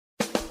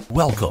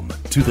Welcome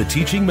to the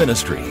teaching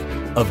ministry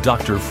of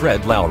Dr.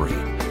 Fred Lowry,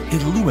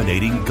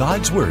 illuminating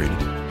God's Word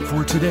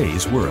for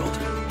today's world.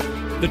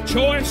 The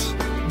choice,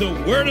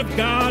 the Word of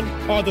God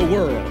or the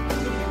world.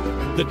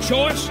 The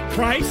choice,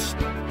 Christ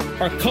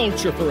or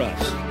culture for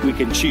us. We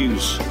can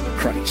choose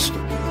Christ.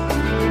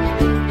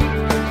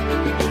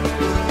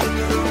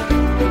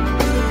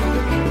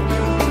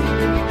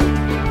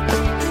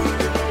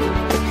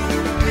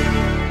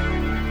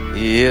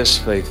 He is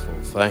faithful.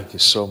 Thank you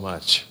so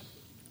much.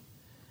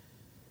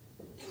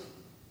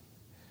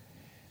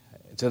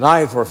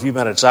 Tonight, for a few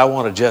minutes, I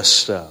want to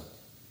just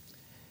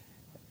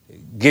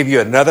give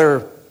you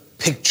another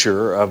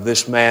picture of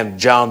this man,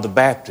 John the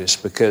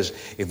Baptist, because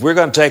if we're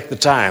going to take the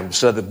time to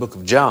study the book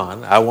of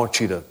John, I want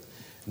you to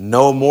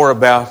know more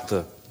about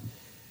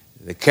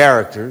the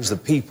characters, the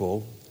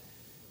people,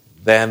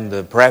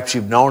 than perhaps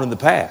you've known in the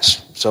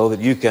past, so that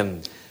you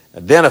can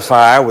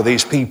identify with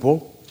these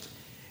people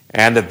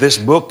and that this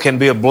book can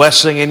be a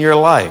blessing in your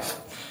life.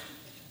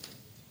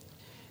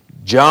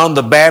 John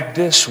the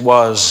Baptist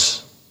was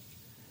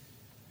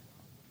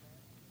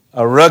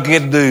a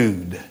rugged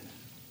dude.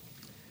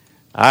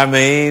 I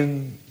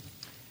mean,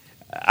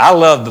 I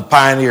love the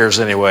pioneers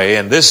anyway,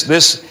 and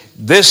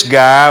this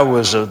guy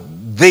was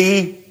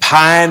the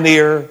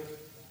pioneer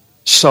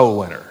soul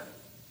winner.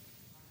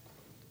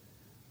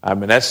 I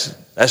mean, that's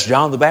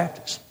John the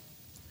Baptist,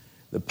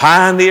 the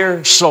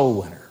pioneer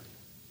soul winner,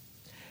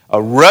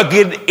 a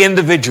rugged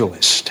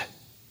individualist.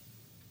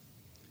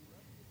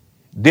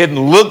 Didn't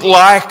look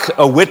like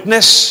a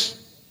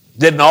witness,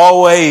 didn't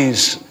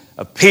always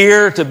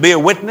appear to be a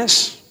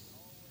witness,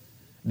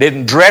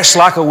 didn't dress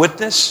like a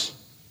witness,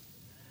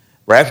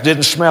 perhaps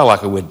didn't smell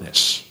like a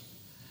witness,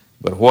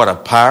 but what a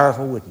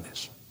powerful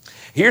witness.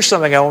 Here's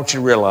something I want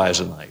you to realize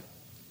tonight.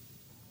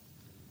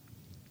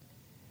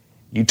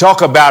 You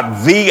talk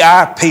about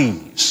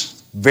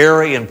VIPs,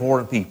 very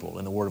important people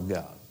in the Word of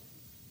God.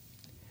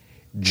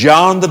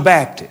 John the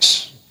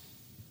Baptist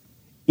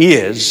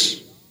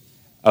is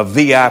a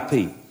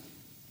VIP.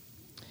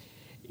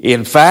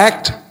 In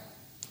fact,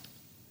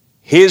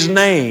 his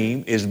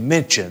name is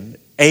mentioned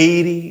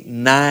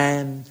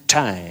 89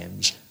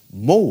 times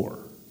more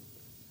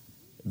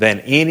than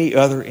any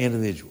other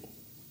individual.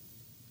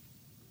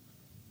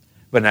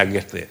 But now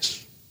get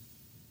this.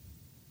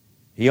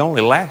 He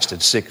only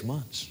lasted 6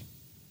 months.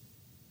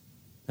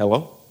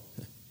 Hello?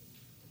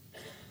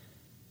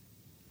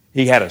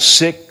 He had a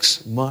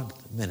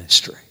 6-month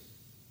ministry.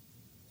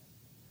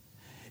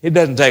 It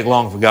doesn't take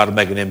long for God to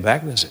make an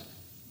impact, does it?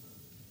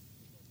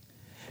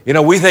 You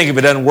know, we think if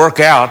it doesn't work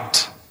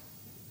out,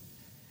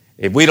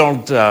 if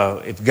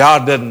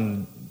God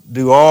doesn't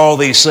do all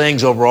these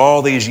things over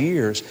all these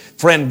years,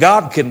 friend,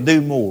 God can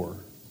do more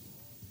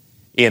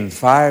in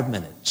 5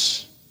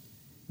 minutes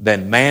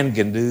than man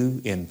can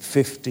do in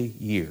 50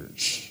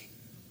 years.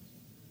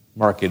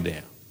 Mark it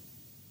down.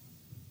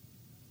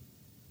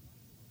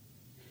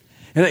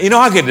 And you know,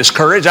 I get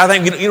discouraged. I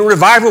think,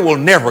 revival will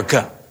never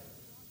come.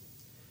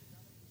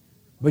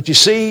 But you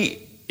see,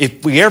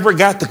 if we ever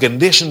got the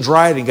conditions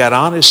right and got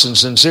honest and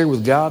sincere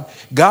with God,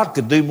 God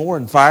could do more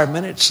in 5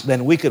 minutes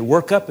than we could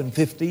work up in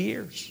 50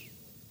 years.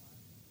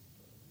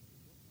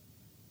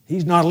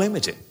 He's not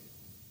limited.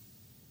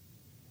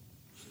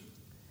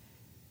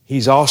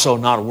 He's also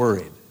not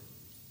worried.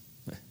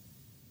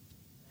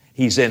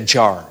 He's in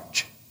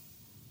charge.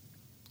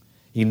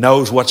 He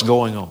knows what's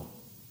going on.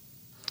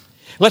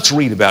 Let's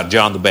read about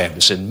John the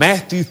Baptist in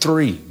Matthew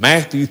 3.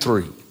 Matthew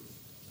 3.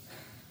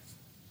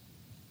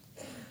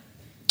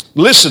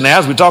 Listen now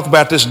as we talk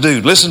about this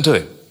dude. Listen to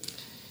him.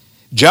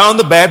 John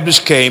the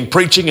Baptist came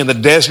preaching in the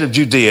desert of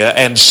Judea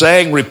and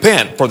saying,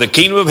 "Repent, for the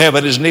kingdom of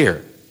heaven is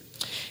near."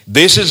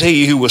 This is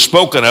he who was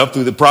spoken of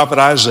through the prophet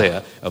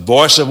Isaiah, a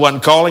voice of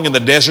one calling in the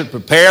desert,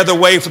 "Prepare the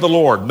way for the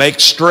Lord, make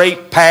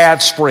straight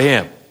paths for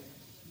him."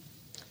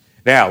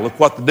 Now, look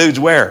what the dude's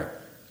wearing.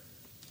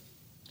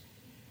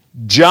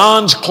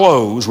 John's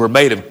clothes were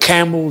made of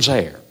camel's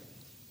hair,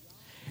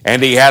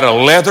 and he had a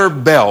leather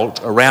belt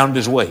around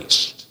his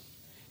waist.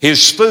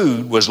 His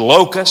food was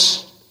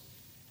locusts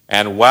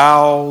and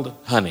wild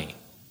honey.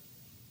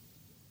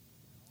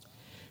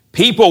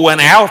 People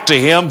went out to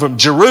him from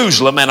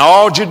Jerusalem and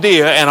all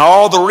Judea and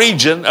all the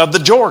region of the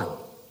Jordan.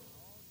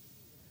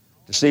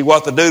 To see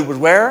what the dude was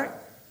wearing?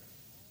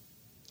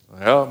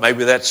 Well,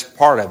 maybe that's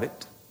part of it.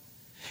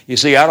 You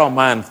see, I don't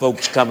mind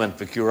folks coming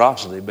for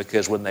curiosity,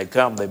 because when they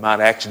come, they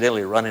might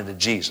accidentally run into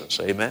Jesus.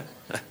 Amen?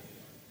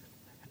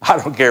 I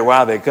don't care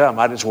why they come.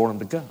 I just want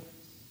them to come.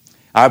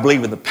 I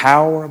believe in the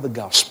power of the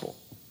gospel.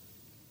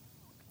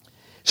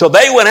 So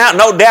they went out.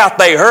 No doubt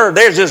they heard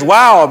there's this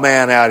wild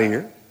man out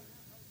here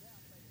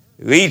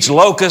who eats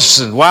locusts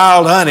and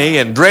wild honey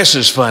and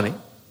dresses funny.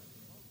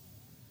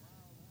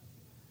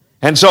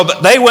 And so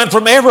they went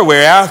from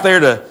everywhere out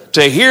there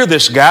to hear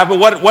this guy. But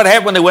what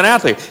happened when they went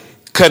out there?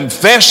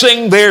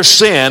 Confessing their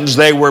sins,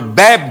 they were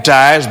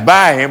baptized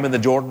by him in the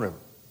Jordan River.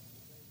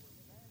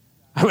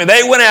 I mean,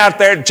 they went out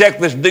there to check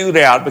this dude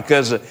out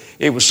because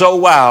it was so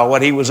wild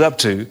what he was up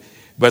to,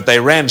 but they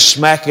ran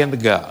smack into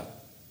God.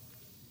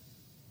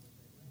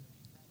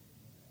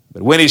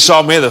 But when he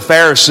saw many of the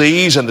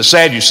Pharisees and the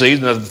Sadducees,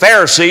 and the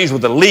Pharisees were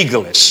the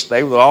legalists.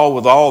 They were all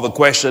with all the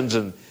questions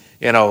and,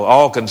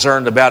 all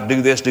concerned about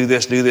do this, do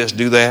this, do this,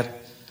 do that.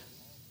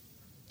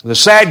 The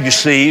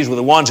Sadducees were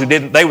the ones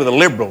they were the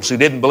liberals who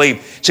didn't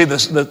believe. See,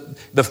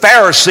 the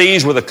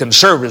Pharisees were the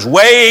conservatives,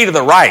 way to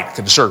the right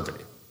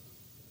conservative.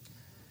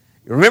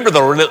 You remember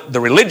the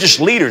religious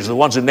leaders are the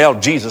ones who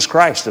nailed Jesus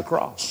Christ to the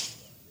cross.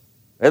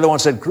 They're the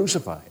ones who said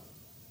crucify him.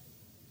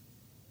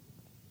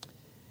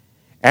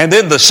 And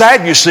then the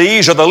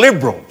Sadducees are the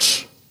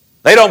liberals.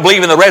 They don't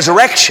believe in the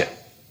resurrection.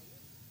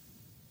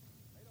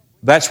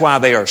 That's why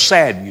they are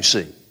sad, you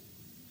see.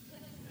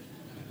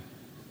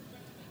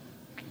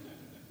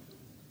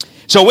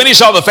 So when he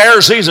saw the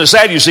Pharisees and the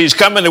Sadducees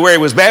coming to where he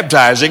was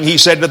baptizing, he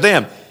said to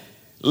them,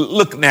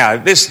 look now,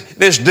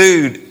 this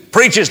dude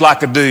preaches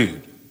like a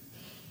dude.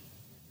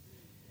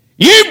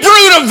 You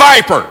brood of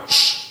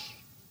vipers!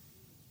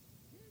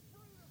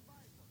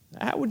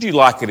 How would you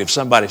like it if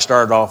somebody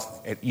started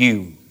off at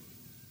you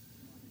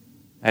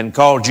and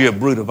called you a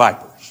brood of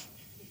vipers?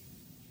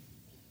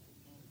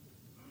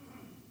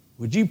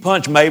 Would you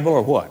punch Mabel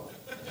or what?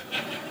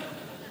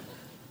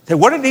 Say,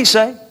 what did he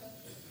say?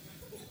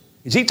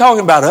 Is he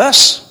talking about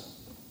us?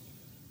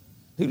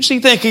 Who does he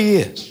think he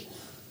is?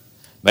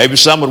 Maybe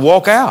some would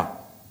walk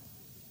out.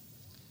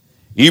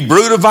 You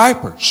brood of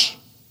vipers,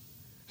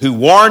 who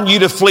warn you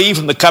to flee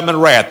from the coming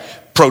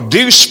wrath.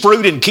 Produce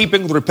fruit in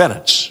keeping with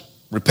repentance.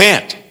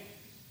 Repent.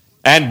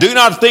 And do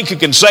not think you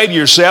can say to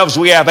yourselves,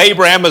 we have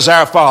Abraham as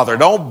our father.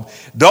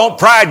 Don't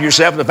pride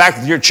yourself in the fact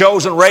that you're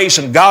chosen race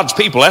and God's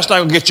people. That's not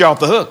going to get you off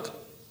the hook.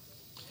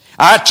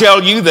 I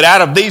tell you that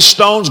out of these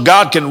stones,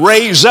 God can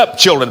raise up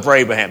children for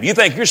Abraham. You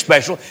think you're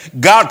special.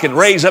 God can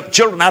raise up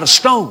children out of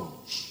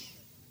stones.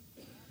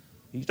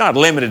 He's not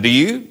limited to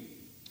you.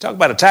 Talk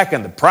about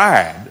attacking the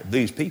pride of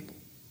these people.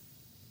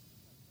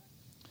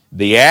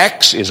 The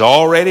axe is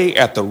already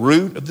at the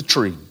root of the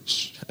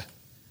trees.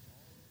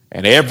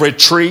 And every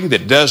tree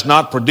that does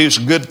not produce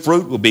good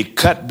fruit will be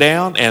cut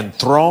down and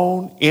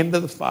thrown into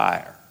the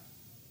fire.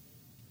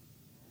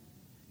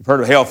 You've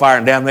heard of hellfire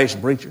and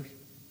damnation preachers?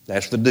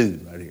 That's the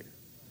dude right here.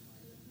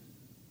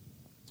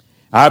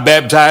 I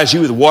baptize you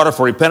with water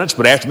for repentance,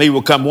 but after me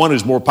will come one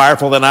who's more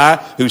powerful than I,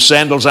 whose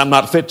sandals I'm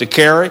not fit to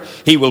carry.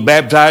 He will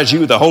baptize you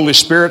with the Holy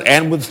Spirit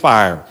and with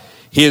fire.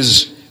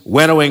 His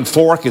winnowing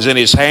fork is in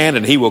his hand,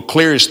 and he will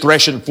clear his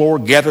threshing floor,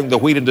 gathering the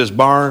wheat into his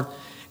barn,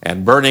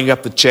 and burning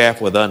up the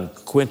chaff with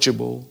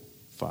unquenchable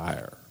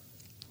fire.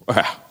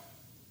 Wow.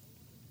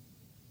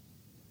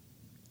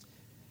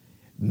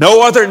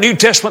 No other New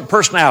Testament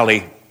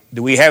personality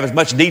do we have as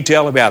much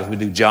detail about as we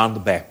do John the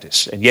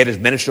Baptist, and yet his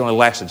ministry only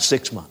lasted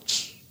 6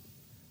 months.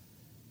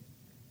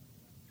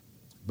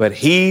 But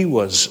he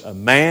was a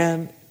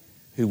man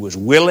who was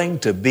willing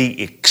to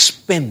be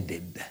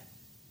expended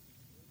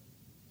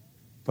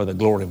for the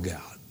glory of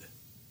God,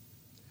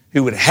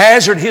 who would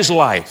hazard his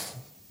life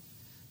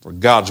for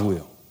God's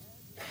will.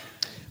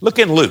 Look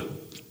in Luke.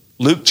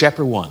 Luke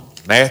chapter 1.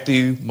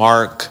 Matthew,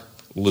 Mark,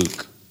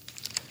 Luke.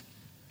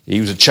 He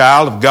was a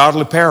child of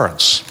godly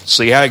parents.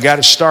 See how he got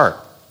his start.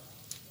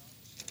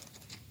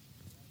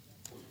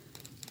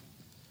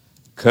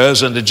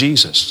 Cousin to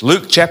Jesus.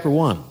 Luke chapter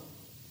 1.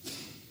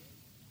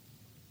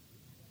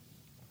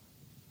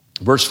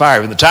 Verse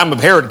 5. In the time of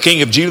Herod,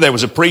 king of Judah, there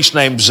was a priest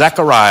named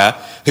Zechariah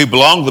who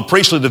belonged to the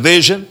priestly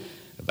division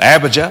of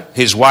Abijah.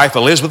 His wife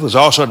Elizabeth was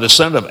also a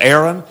descendant of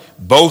Aaron.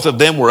 Both of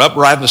them were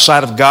upright in the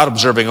sight of God,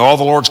 observing all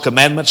the Lord's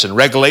commandments and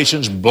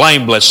regulations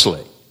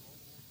blamelessly.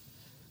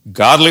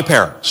 Godly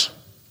parents.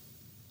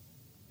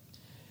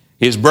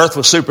 His birth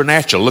was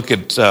supernatural. Look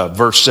at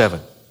verse 7.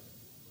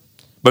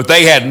 But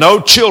they had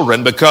no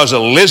children because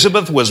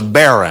Elizabeth was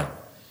barren,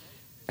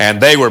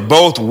 and they were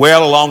both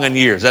well along in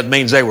years. That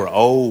means they were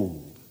old.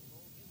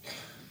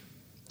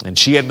 And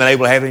she hadn't been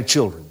able to have any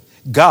children.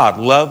 God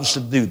loves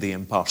to do the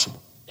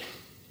impossible.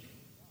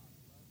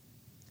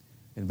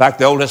 In fact,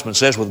 the Old Testament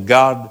says with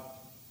God,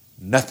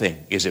 nothing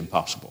is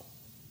impossible.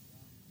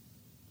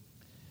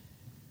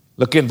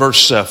 Look in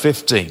verse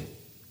 15.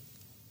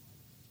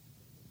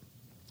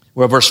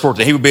 Well, verse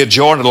 14. He will be a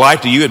joy and a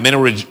delight to you, and men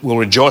will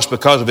rejoice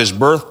because of his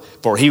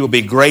birth, for he will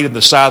be great in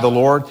the sight of the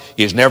Lord.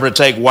 He is never to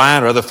take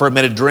wine or other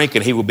fermented drink,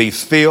 and he will be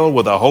filled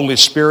with the Holy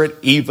Spirit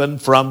even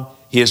from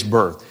his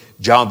birth.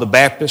 John the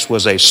Baptist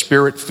was a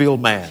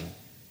spirit-filled man,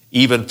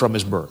 even from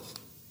his birth.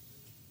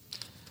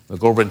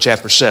 Look over in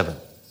chapter 7.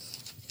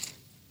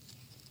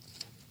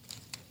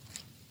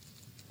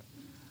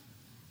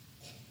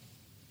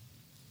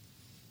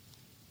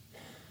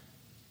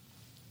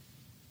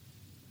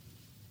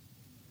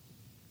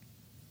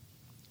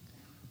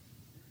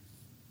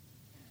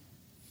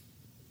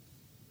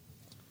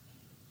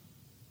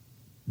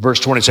 Verse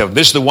 27,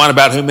 this is the one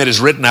about whom it is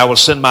written, I will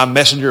send my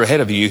messenger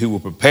ahead of you who will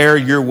prepare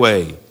your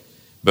way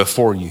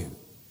before you.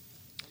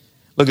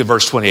 Look at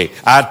verse 28.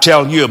 I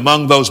tell you,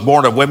 among those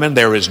born of women,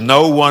 there is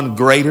no one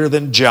greater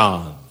than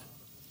John.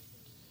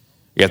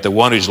 Yet the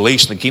one who's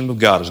least in the kingdom of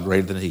God is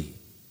greater than he.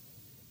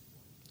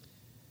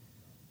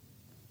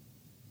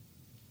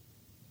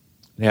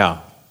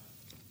 Now,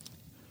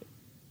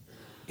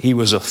 he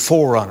was a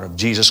forerunner of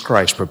Jesus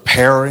Christ,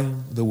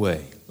 preparing the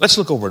way. Let's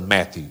look over in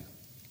Matthew.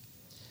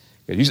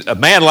 A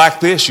man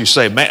like this, you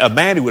say, a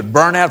man who would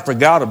burn out for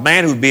God, a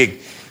man who would be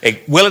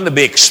willing to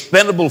be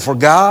expendable for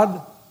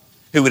God,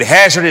 who would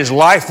hazard his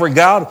life for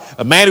God,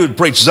 a man who would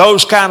preach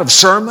those kind of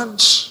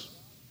sermons.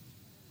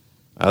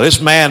 Now,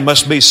 this man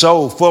must be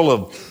so full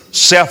of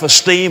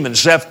self-esteem and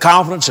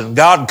self-confidence and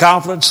God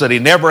confidence that he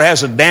never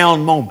has a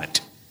down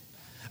moment.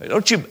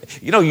 Don't you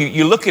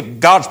look at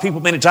God's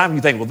people many times and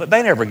you think, well,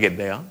 they never get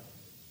down.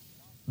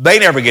 They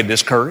never get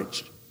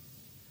discouraged.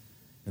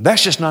 And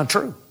that's just not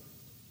true.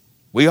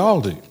 We all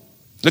do.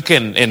 Look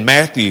in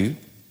Matthew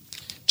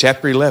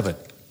chapter 11.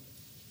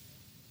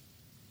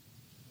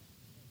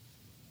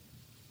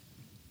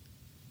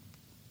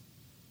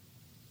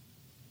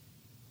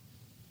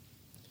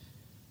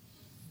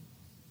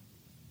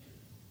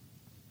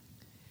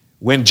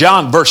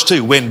 Verse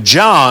 2, when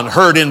John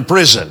heard in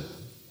prison.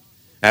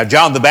 Now,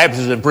 John the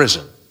Baptist is in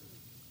prison.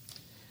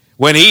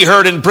 When he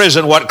heard in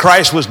prison what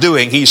Christ was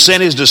doing, he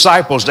sent his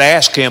disciples to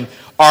ask him,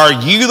 are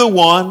you the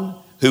one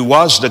who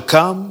was to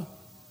come?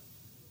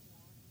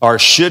 Or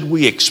should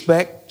we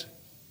expect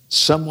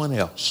someone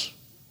else?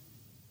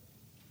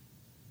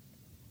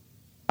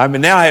 I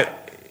mean, now,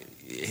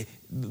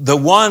 the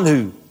one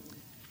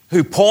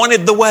who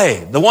pointed the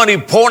way, the one who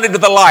pointed to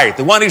the light,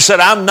 the one who said,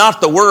 I'm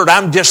not the Word,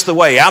 I'm just the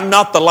way. I'm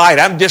not the light,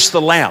 I'm just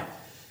the lamp.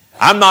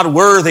 I'm not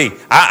worthy.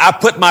 I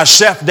put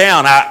myself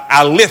down.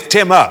 I lift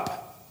him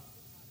up.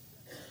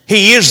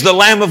 He is the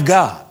Lamb of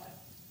God.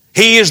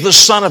 He is the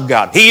Son of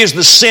God. He is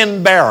the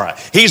sin bearer.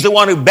 He's the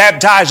one who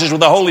baptizes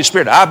with the Holy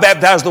Spirit. I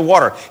baptize the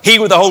water. He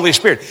with the Holy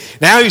Spirit.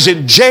 Now he's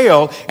in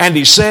jail and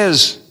he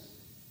says,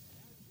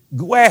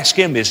 go ask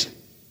him, is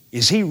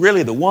he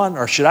really the one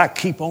or should I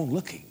keep on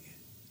looking?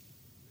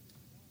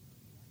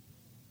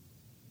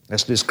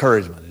 That's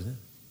discouragement, isn't it?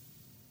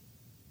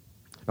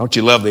 Don't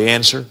you love the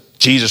answer?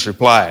 Jesus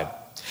replied,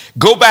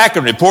 go back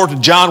and report to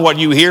John what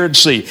you hear and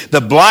see.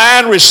 The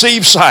blind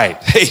receive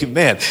sight.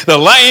 Amen. The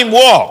lame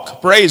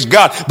walk. Praise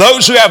God.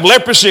 Those who have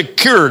leprosy are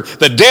cured.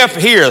 The deaf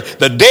hear.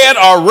 The dead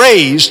are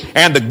raised.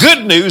 And the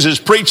good news is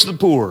preached to the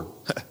poor.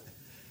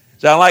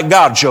 Sound like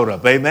God showed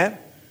up. Amen.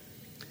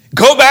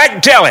 Go back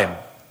and tell him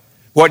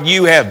what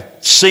you have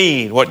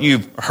seen, what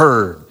you've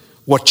heard,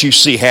 what you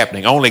see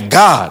happening. Only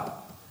God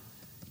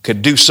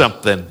could do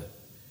something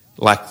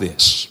like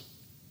this.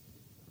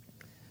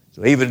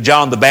 So even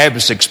John the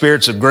Baptist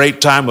experienced a great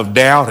time of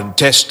doubt and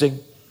testing.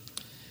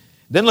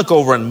 Then look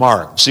over in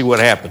Mark and see what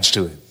happens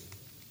to him.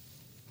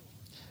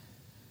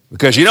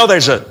 Because you know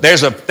there's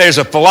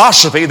a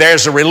philosophy,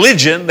 there's a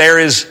religion,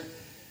 there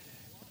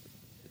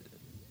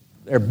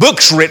are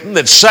books written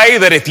that say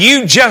that if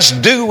you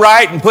just do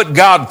right and put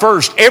God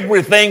first,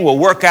 everything will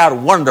work out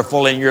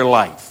wonderful in your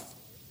life.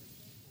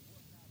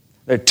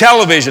 There are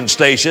television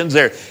stations,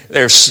 there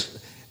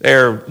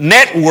are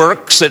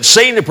networks that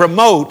seem to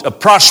promote a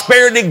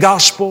prosperity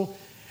gospel,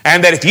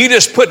 and that if you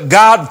just put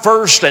God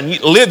first and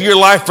you live your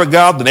life for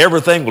God, then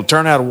everything will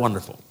turn out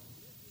wonderful.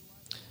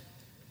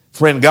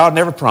 Friend, God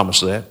never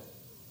promised that.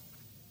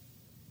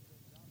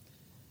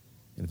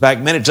 In fact,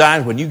 many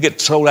times when you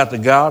get sold out to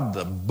God,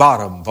 the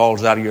bottom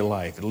falls out of your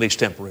life, at least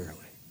temporarily.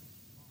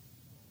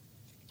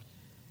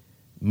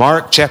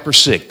 Mark chapter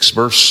 6,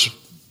 verse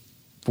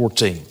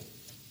 14.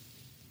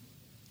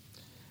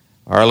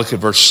 All right, look at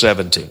verse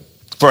 17.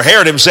 For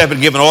Herod himself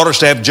had given orders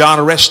to have John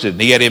arrested,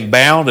 and he had him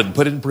bound and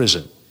put in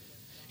prison.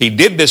 He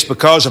did this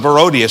because of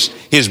Herodias,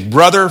 his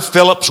brother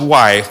Philip's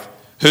wife,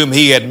 whom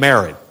he had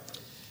married.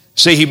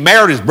 See, he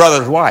married his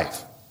brother's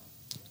wife.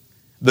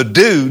 The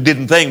dude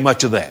didn't think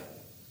much of that.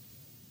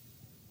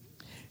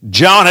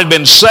 John had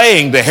been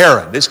saying to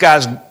Herod, this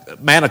guy's a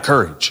man of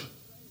courage.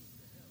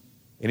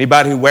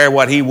 Anybody who wear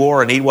what he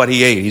wore and eat what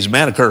he ate, he's a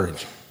man of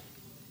courage.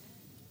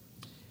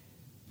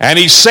 And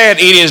he said,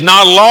 it is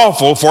not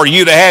lawful for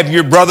you to have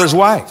your brother's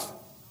wife.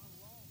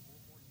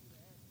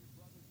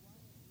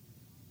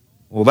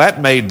 Well, that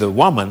made the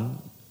woman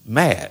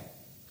mad.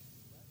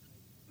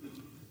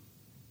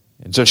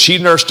 And so she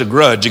nursed a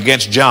grudge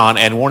against John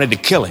and wanted to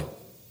kill him.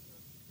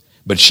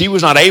 But she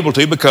was not able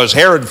to because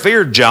Herod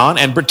feared John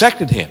and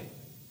protected him,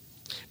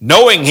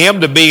 knowing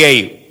him to be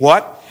a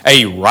what?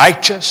 A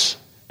righteous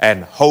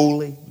and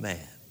holy man.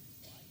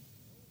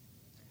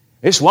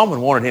 This woman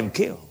wanted him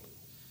killed.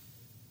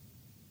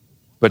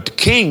 But the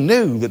king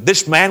knew that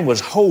this man was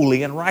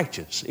holy and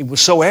righteous. It was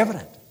so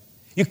evident.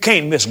 You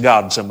can't miss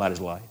God in somebody's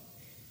life.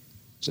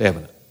 It's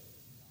evident.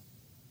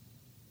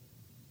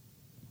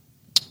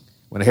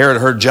 When Herod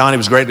heard John, he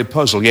was greatly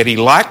puzzled, yet he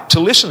liked to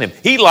listen to him.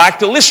 He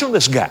liked to listen to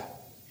this guy.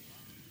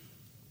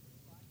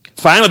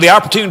 Finally, the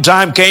opportune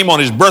time came on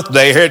his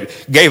birthday. Herod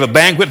gave a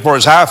banquet for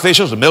his high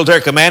officials, the military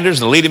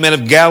commanders, and the leading men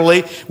of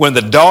Galilee. When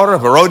the daughter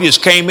of Herodias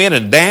came in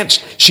and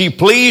danced, she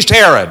pleased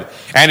Herod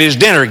and his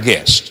dinner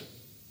guest.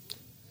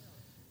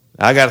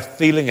 I got a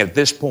feeling at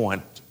this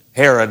point,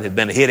 Herod had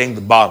been hitting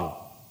the bottle.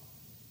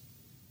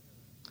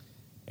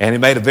 And he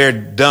made a very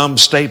dumb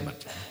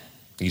statement.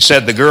 He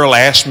said, the girl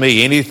asked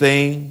me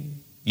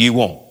anything you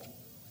want,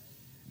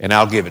 and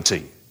I'll give it to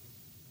you.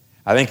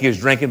 I think he was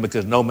drinking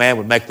because no man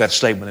would make that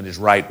statement in his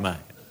right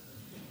mind.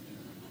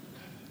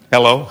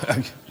 Hello?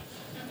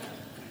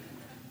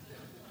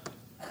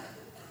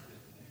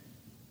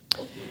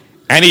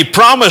 And he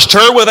promised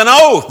her with an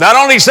oath. Not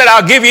only said,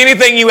 I'll give you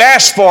anything you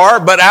ask for,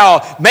 but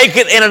I'll make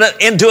it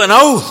into an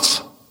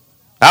oath.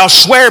 I'll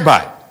swear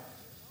by it.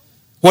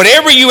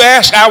 Whatever you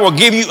ask, I will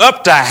give you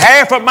up to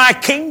half of my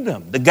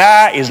kingdom. The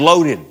guy is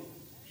loaded.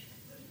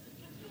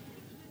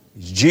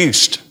 He's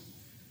juiced.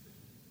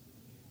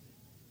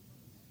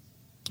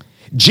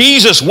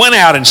 Jesus went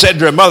out and said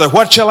to her mother,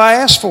 what shall I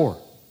ask for?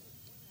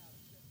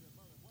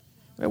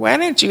 Well, why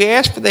didn't you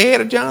ask for the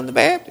head of John the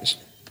Baptist?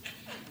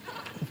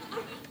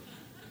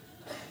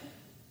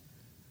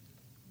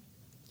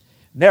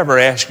 Never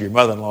ask your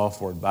mother-in-law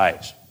for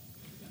advice.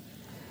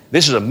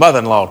 This is a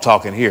mother-in-law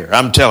talking here,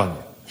 I'm telling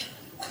you.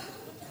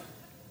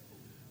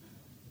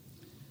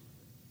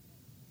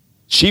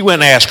 She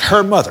went and asked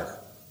her mother,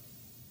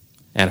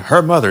 and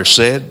her mother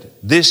said,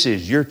 this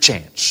is your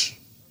chance.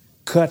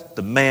 Cut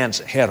the man's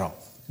head off.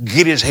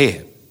 Get his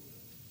head.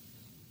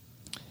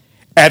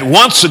 At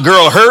once the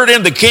girl heard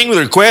him, the king, with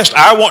a request,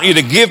 I want you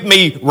to give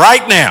me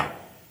right now.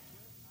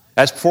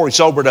 That's before he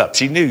sobered up.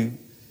 She knew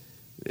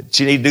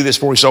she needed to do this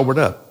before he sobered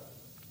up.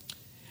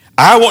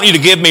 I want you to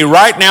give me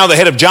right now the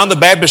head of John the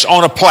Baptist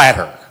on a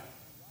platter.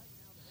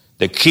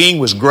 The king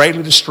was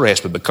greatly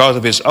distressed, but because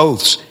of his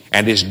oaths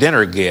and his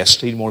dinner guests,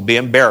 he didn't want to be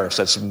embarrassed.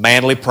 That's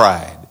manly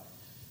pride.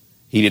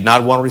 He did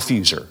not want to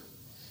refuse her.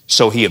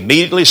 So he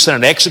immediately sent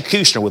an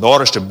executioner with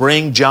orders to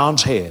bring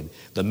John's head.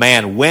 The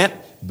man went,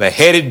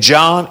 beheaded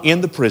John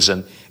in the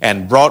prison,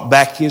 and brought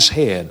back his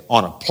head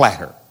on a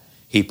platter.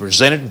 He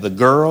presented it to the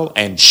girl,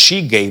 and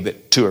she gave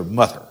it to her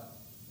mother.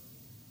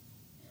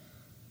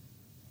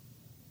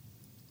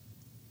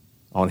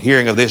 On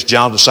hearing of this,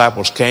 John's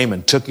disciples came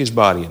and took his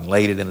body and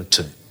laid it in a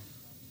tomb.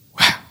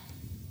 Wow.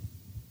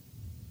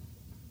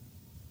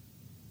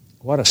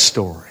 What a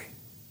story.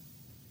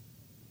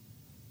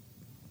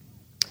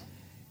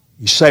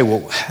 You say,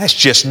 well, that's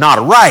just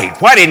not right.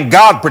 Why didn't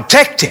God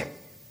protect him?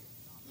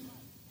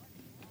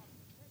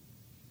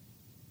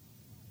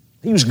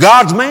 He was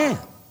God's man.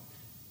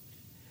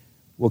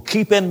 Well,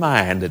 keep in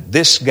mind that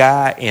this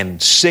guy in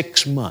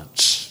 6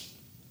 months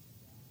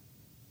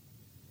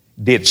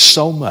did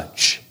so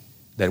much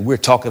that we're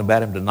talking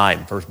about him tonight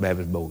in First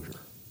Baptist Bossier.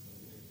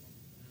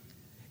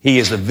 He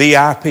is the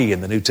VIP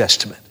in the New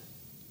Testament.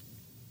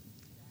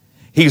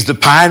 He's the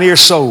pioneer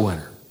soul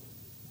winner.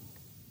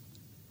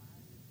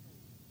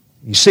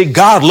 You see,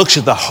 God looks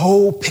at the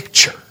whole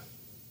picture.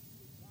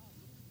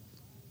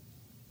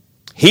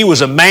 He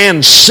was a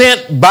man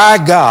sent by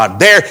God.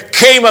 There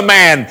came a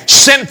man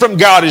sent from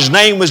God. His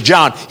name was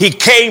John. He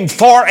came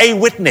for a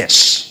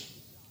witness.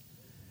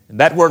 And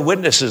that word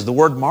witness is the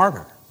word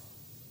martyr.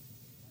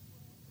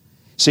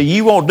 See,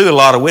 you won't do a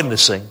lot of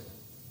witnessing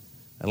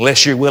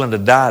unless you're willing to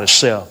die to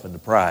self and to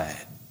pride.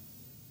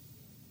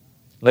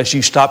 Unless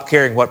you stop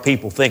caring what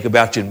people think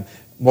about you and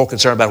more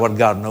concerned about what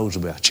God knows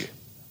about you.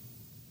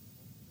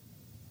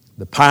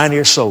 The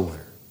pioneer soul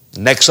winner.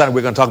 Next Sunday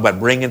we're going to talk about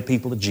bringing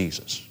people to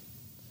Jesus.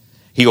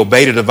 He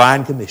obeyed a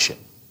divine commission.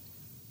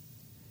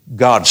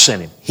 God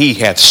sent him. He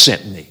hath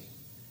sent me.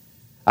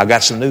 I've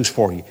got some news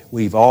for you.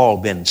 We've all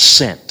been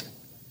sent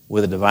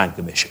with a divine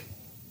commission.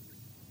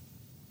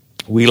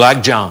 We,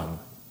 like John,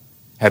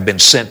 have been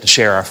sent to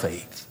share our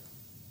faith.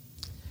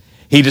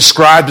 He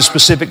described a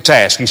specific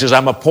task. He says,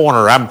 I'm a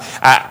pointer.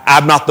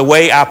 I'm not the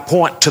way, I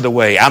point to the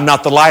way. I'm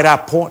not the light, I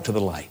point to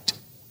the light.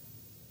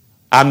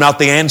 I'm not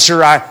the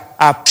answer,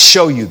 I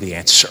show you the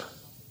answer.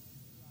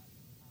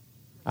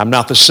 I'm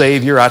not the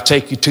Savior, I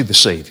take you to the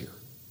Savior.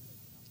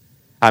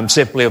 I'm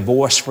simply a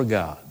voice for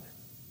God.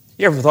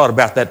 You ever thought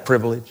about that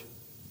privilege?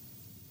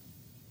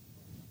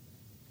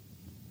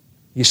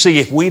 You see,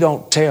 if we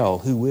don't tell,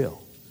 who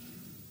will?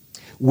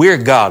 We're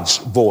God's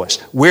voice.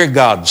 We're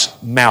God's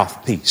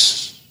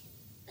mouthpiece.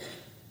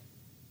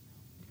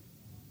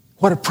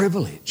 What a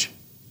privilege.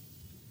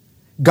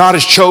 God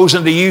has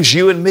chosen to use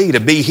you and me to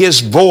be His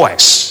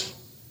voice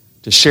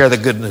to share the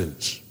good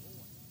news.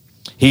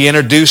 He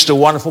introduced a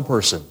wonderful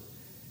person.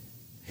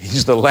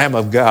 He's the Lamb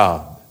of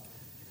God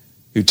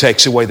who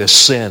takes away the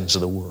sins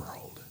of the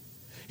world.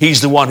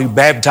 He's the one who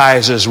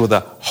baptizes with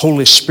the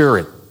Holy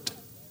Spirit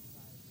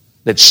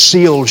that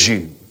seals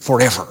you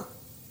forever.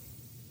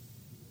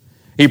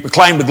 He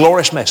proclaimed a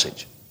glorious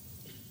message,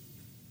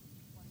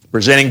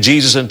 presenting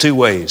Jesus in two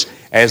ways.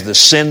 As the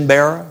sin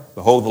bearer,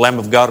 behold the Lamb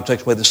of God who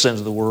takes away the sins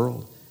of the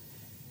world,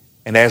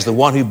 and as the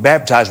one who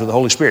baptized with the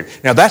Holy Spirit.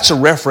 Now that's a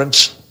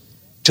reference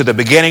to the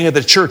beginning of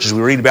the church as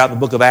we read about in the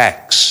book of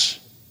Acts,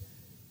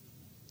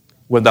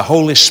 when the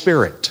Holy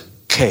Spirit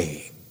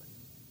came.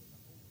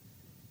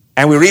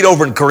 And we read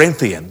over in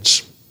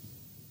Corinthians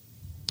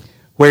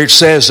where it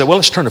says, well,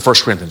 let's turn to 1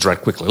 Corinthians right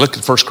quickly. Look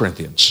at 1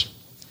 Corinthians.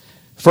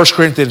 1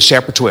 Corinthians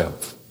chapter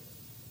 12.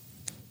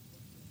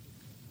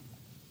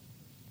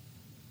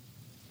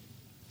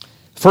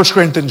 1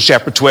 Corinthians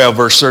chapter 12,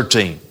 verse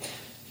 13.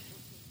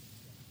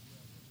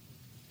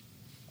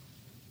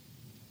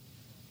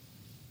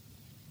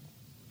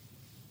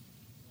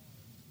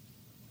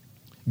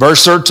 Verse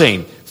Verse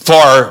 13,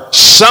 for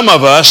some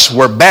of us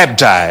were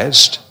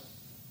baptized.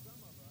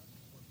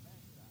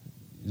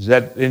 Is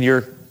that in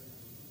your?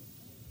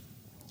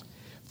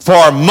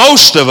 For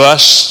most of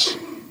us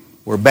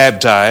were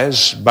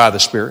baptized by the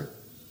Spirit.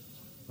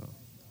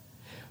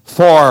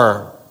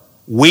 For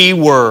we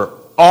were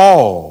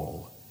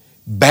all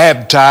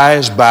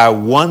baptized by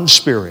one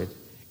Spirit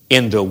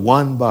into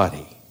one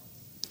body,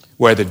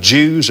 whether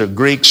Jews or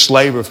Greeks,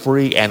 slave or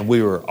free, and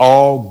we were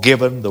all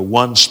given the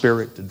one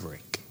Spirit to drink.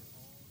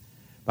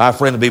 My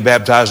friend, to be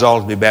baptized,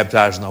 all to be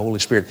baptized in the Holy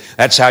Spirit.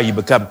 That's how you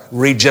become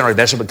regenerated.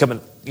 That's how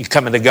you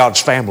come into God's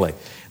family.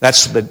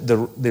 That's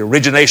the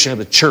origination of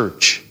the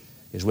church,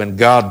 is when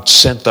God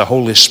sent the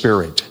Holy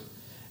Spirit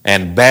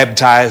and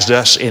baptized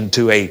us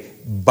into a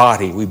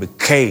body. We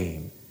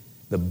became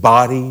the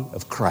body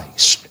of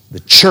Christ,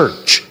 the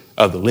church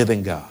of the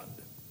living God.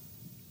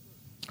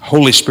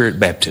 Holy Spirit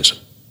baptism.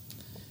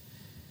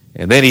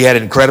 And then he had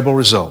incredible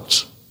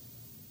results.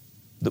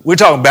 We're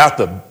talking about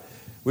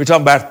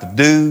the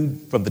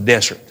dude from the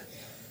desert.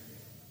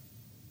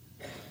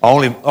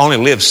 Only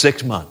lived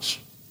 6 months.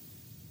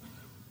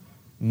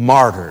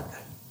 Martyred.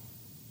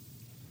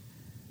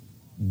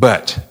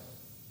 But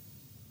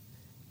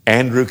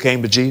Andrew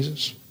came to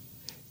Jesus.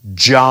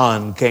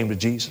 John came to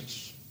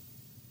Jesus.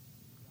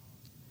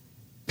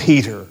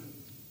 Peter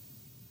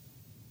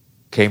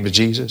came to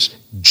Jesus.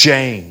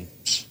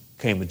 James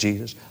came to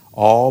Jesus.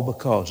 All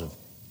because of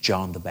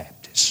John the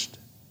Baptist.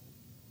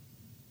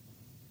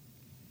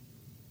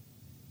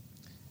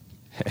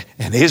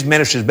 And his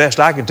ministry, as best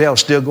I can tell, is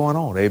still going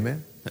on.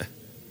 Amen?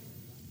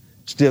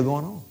 Still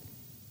going on.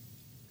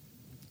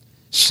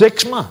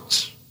 6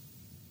 months.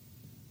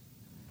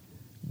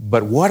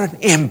 But what an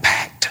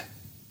impact.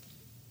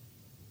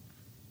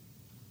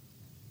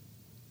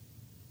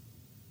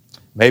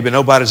 Maybe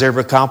nobody's ever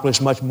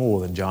accomplished much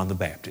more than John the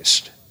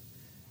Baptist.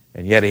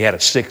 And yet he had a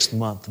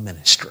 6-month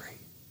ministry.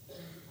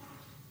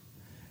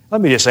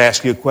 Let me just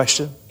ask you a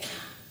question.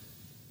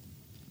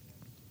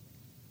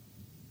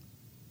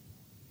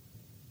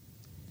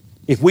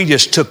 If we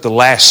just took the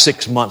last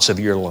 6 months of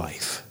your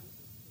life,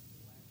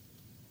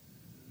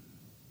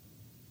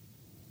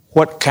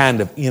 what kind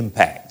of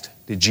impact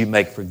did you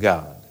make for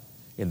God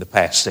in the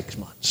past 6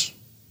 months?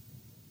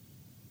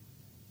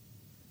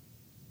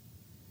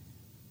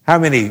 How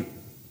many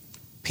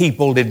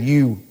people did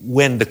you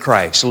win to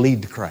Christ,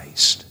 lead to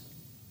Christ?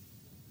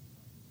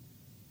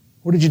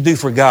 What did you do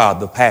for God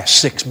the past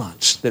 6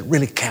 months that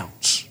really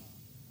counts?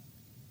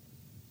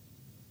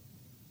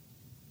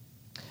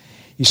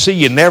 You see,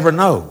 you never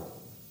know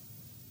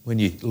when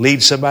you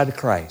lead somebody to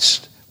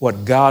Christ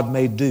what God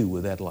may do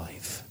with that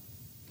life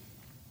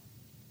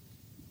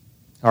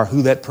or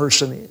who that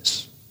person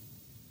is.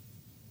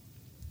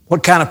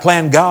 What kind of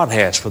plan God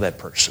has for that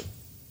person.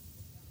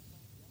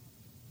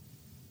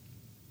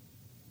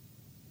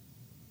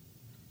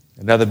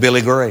 Another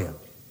Billy Graham.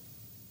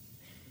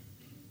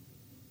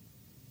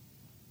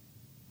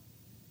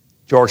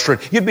 George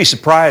Strait. You'd be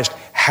surprised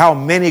how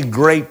many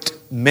great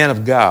men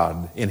of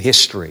God in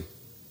history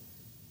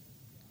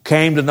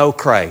came to know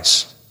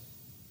Christ,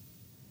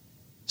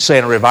 say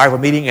in a revival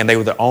meeting, and they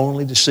were the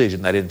only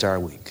decision that entire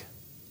week.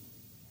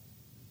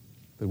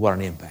 But what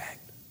an impact.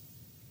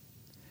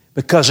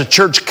 Because a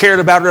church cared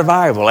about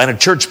revival and a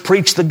church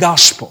preached the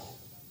gospel,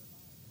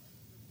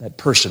 that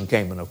person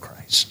came to know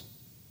Christ.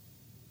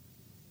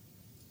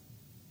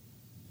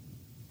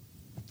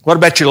 What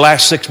about your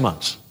last 6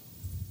 months?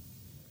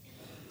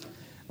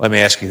 Let me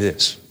ask you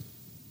this.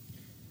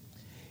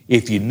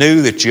 If you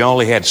knew that you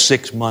only had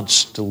 6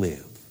 months to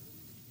live,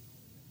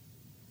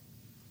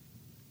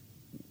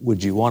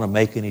 would you want to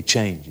make any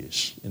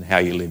changes in how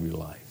you live your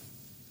life?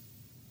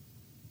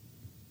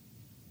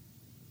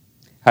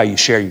 How you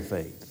share your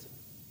faith?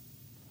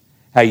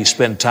 How you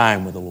spend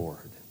time with the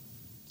Lord?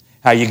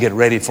 How you get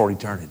ready for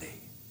eternity?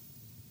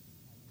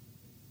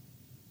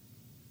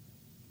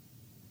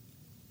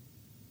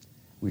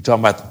 We were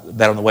talking about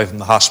that on the way from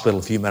the hospital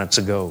a few minutes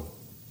ago.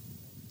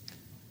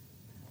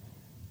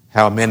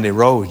 How Mindy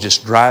Rose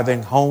just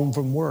driving home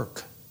from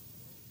work,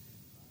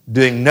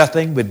 doing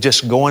nothing but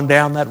just going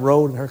down that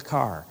road in her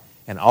car.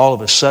 And all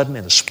of a sudden,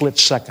 in a split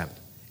second,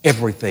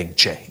 everything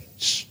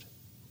changed.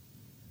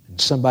 And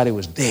somebody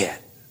was dead.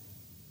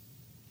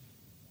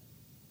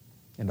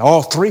 And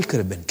all three could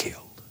have been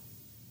killed.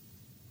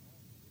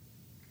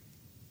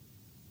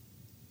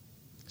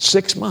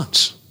 6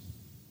 months.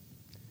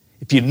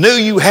 If you knew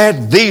you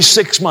had these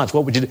 6 months,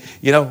 what would you do?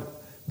 You know,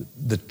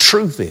 the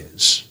truth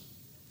is,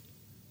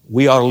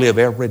 we ought to live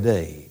every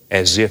day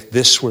as if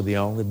this were the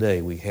only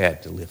day we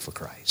had to live for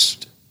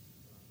Christ.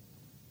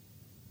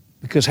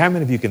 Because how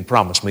many of you can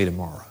promise me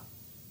tomorrow?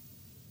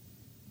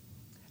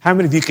 How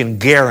many of you can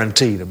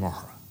guarantee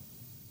tomorrow?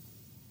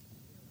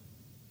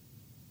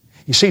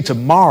 You see,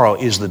 tomorrow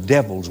is the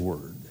devil's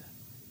word.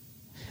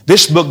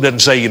 This book doesn't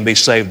say you can be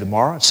saved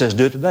tomorrow. It says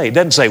do it today. It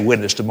doesn't say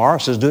witness tomorrow.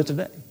 It says do it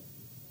today.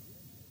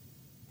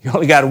 You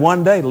only got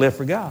one day to live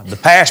for God. The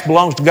past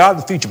belongs to God.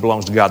 The future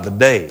belongs to God. The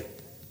day.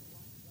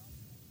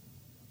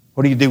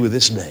 What do you do with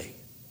this day?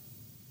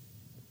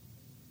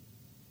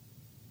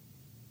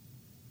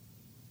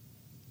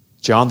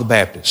 John the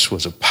Baptist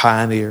was a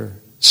pioneer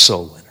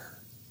soul winner.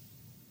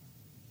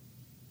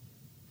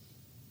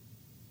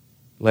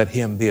 Let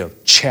him be a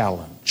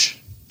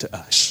challenge to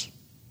us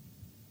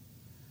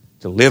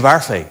to live our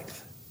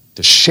faith,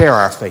 to share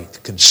our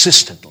faith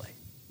consistently,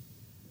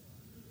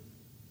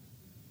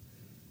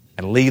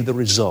 and leave the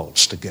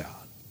results to God.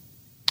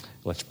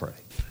 Let's pray.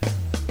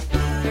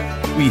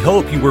 We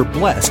hope you were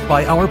blessed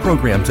by our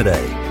program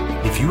today.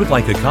 If you would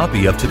like a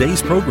copy of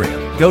today's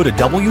program, go to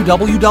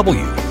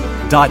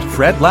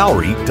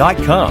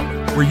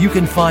www.fredlowry.com, where you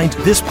can find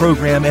this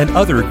program and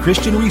other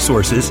Christian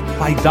resources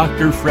by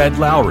Dr. Fred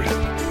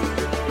Lowry.